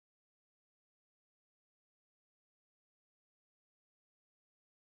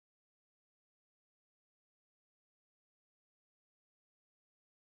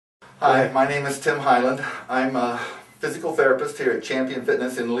Hi, my name is Tim Highland. I'm a physical therapist here at Champion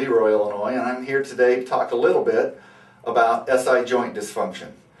Fitness in Leroy, Illinois, and I'm here today to talk a little bit about SI joint dysfunction.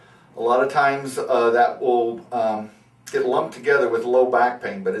 A lot of times that will get lumped together with low back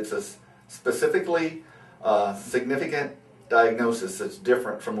pain, but it's a specifically significant diagnosis that's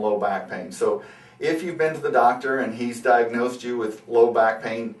different from low back pain. So if you've been to the doctor and he's diagnosed you with low back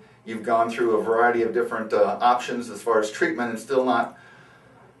pain, you've gone through a variety of different options as far as treatment and still not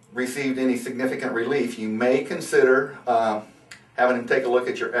received any significant relief, you may consider having him take a look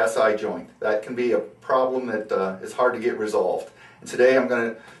at your SI joint. That can be a problem that is hard to get resolved. And today I'm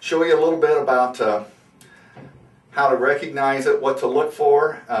going to show you a little bit about how to recognize it, what to look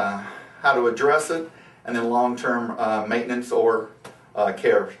for, how to address it, and then long-term maintenance or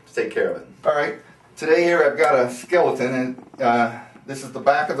care to take care of it. Alright, today here I've got a skeleton, and this is the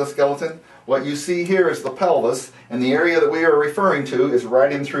back of the skeleton. What you see here is the pelvis, and the area that we are referring to is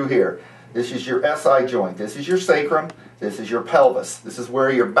right in through here. This is your SI joint. This is your sacrum. This is your pelvis. This is where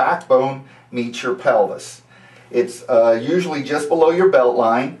your backbone meets your pelvis. It's usually just below your belt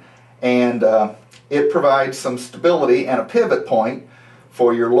line, and it provides some stability and a pivot point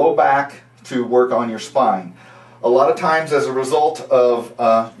for your low back to work on your spine. A lot of times as a result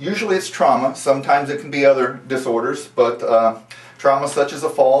of, usually it's trauma, sometimes it can be other disorders, but trauma such as a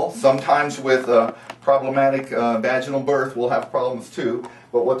fall, sometimes with problematic vaginal birth we'll have problems too.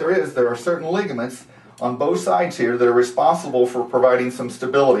 But what there are certain ligaments on both sides here that are responsible for providing some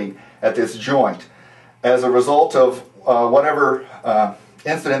stability at this joint. As a result of whatever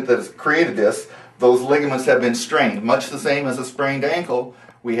incident that has created this, those ligaments have been strained. Much the same as a sprained ankle,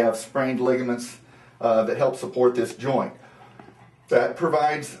 we have sprained ligaments that help support this joint. That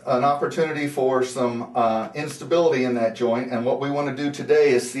provides an opportunity for some instability in that joint, and what we want to do today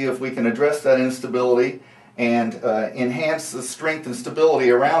is see if we can address that instability and enhance the strength and stability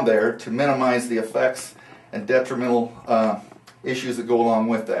around there to minimize the effects and detrimental issues that go along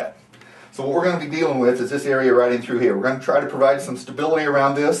with that. So what we're going to be dealing with is this area right in through here. We're going to try to provide some stability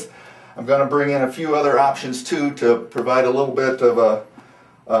around this. I'm going to bring in a few other options too to provide a little bit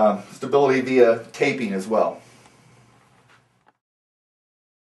of stability via taping as well.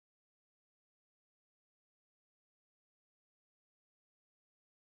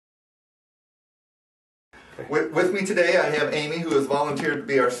 With me today I have Amy, who has volunteered to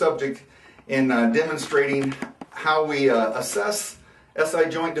be our subject in demonstrating how we assess SI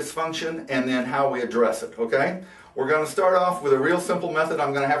joint dysfunction and then how we address it, okay? We're going to start off with a real simple method.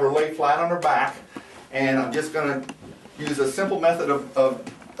 I'm going to have her lay flat on her back, and I'm just going to use a simple method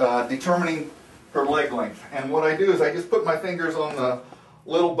of determining her leg length. And what I do is I just put my fingers on the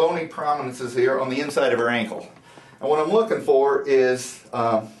little bony prominences here on the inside of her ankle. And what I'm looking for is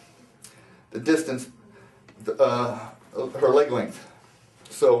the distance, her leg length.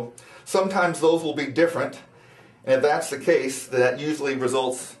 So sometimes those will be different, and if that's the case, that usually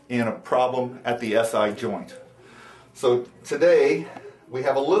results in a problem at the SI joint. So today we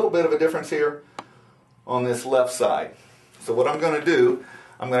have a little bit of a difference here on this left side. So what I'm going to do,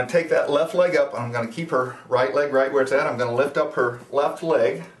 I'm going to take that left leg up, and I'm going to keep her right leg right where it's at. I'm going to lift up her left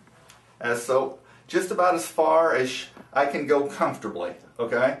leg as so, just about as far as I can go comfortably,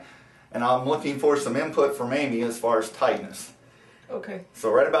 okay? And I'm looking for some input from Amy as far as tightness. Okay. So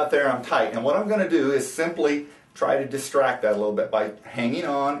right about there I'm tight. And what I'm going to do is simply try to distract that a little bit by hanging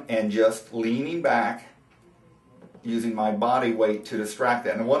on and just leaning back, using my body weight to distract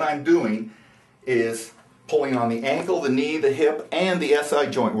that. And what I'm doing is pulling on the ankle, the knee, the hip, and the SI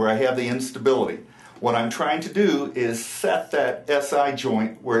joint where I have the instability. What I'm trying to do is set that SI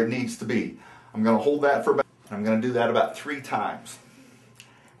joint where it needs to be. I'm going to hold that for about, I'm going to do that about 3 times.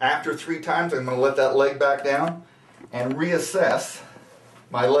 After 3 times, I'm going to let that leg back down and reassess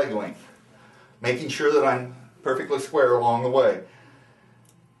my leg length, making sure that I'm perfectly square along the way.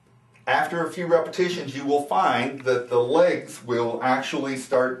 After a few repetitions, you will find that the legs will actually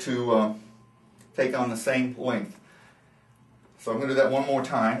start to take on the same length. So I'm going to do that one more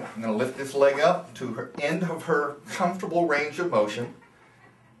time. I'm going to lift this leg up to her end of her comfortable range of motion,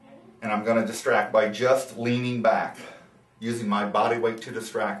 and I'm going to distract by just leaning back, using my body weight to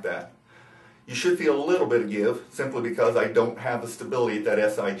distract that. You should feel a little bit of give, simply because I don't have the stability at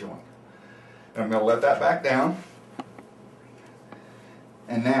that SI joint. And I'm going to let that back down.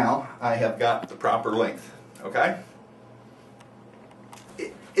 And now I have got the proper length, okay?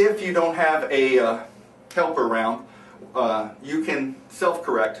 If you don't have a helper around, you can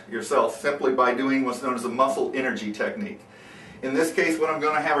self-correct yourself simply by doing what's known as a muscle energy technique. In this case, what I'm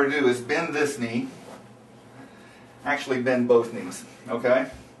going to have her do is bend this knee, actually bend both knees, okay?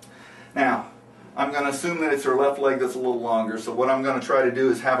 Now, I'm going to assume that it's her left leg that's a little longer, so what I'm going to try to do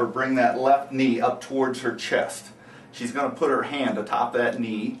is have her bring that left knee up towards her chest. She's going to put her hand atop that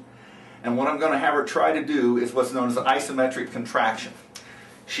knee, and what I'm going to have her try to do is what's known as an isometric contraction.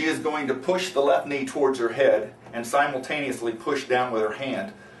 She is going to push the left knee towards her head and simultaneously push down with her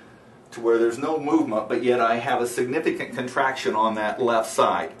hand to where there's no movement, but yet I have a significant contraction on that left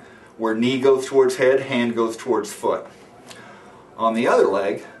side, where knee goes towards head, hand goes towards foot. On the other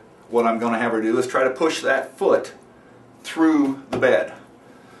leg, what I'm going to have her do is try to push that foot through the bed.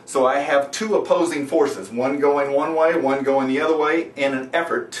 So I have two opposing forces, one going one way, one going the other way, in an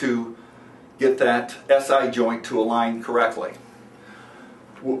effort to get that SI joint to align correctly.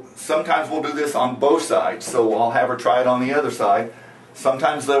 Sometimes we'll do this on both sides, so I'll have her try it on the other side.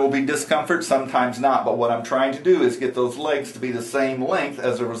 Sometimes there will be discomfort, sometimes not, but what I'm trying to do is get those legs to be the same length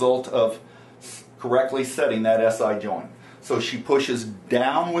as a result of correctly setting that SI joint. So she pushes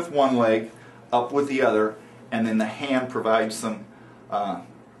down with one leg, up with the other, and then the hand provides some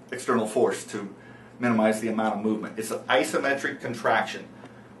external force to minimize the amount of movement. It's an isometric contraction.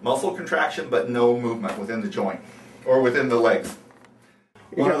 Muscle contraction, but no movement within the joint or within the legs.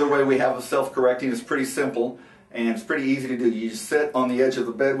 One other way we have of self-correcting is pretty simple, and it's pretty easy to do. You just sit on the edge of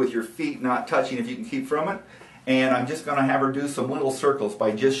the bed with your feet not touching if you can keep from it, and I'm just going to have her do some little circles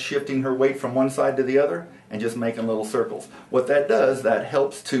by just shifting her weight from one side to the other and just making little circles. What that does, that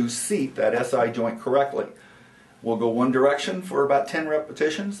helps to seat that SI joint correctly. We'll go one direction for about 10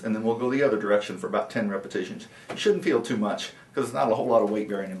 repetitions, and then we'll go the other direction for about 10 repetitions. You shouldn't feel too much, because there's not a whole lot of weight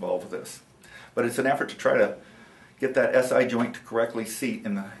bearing involved with this. But it's an effort to try to get that SI joint to correctly seat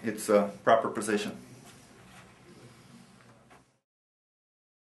in its proper position.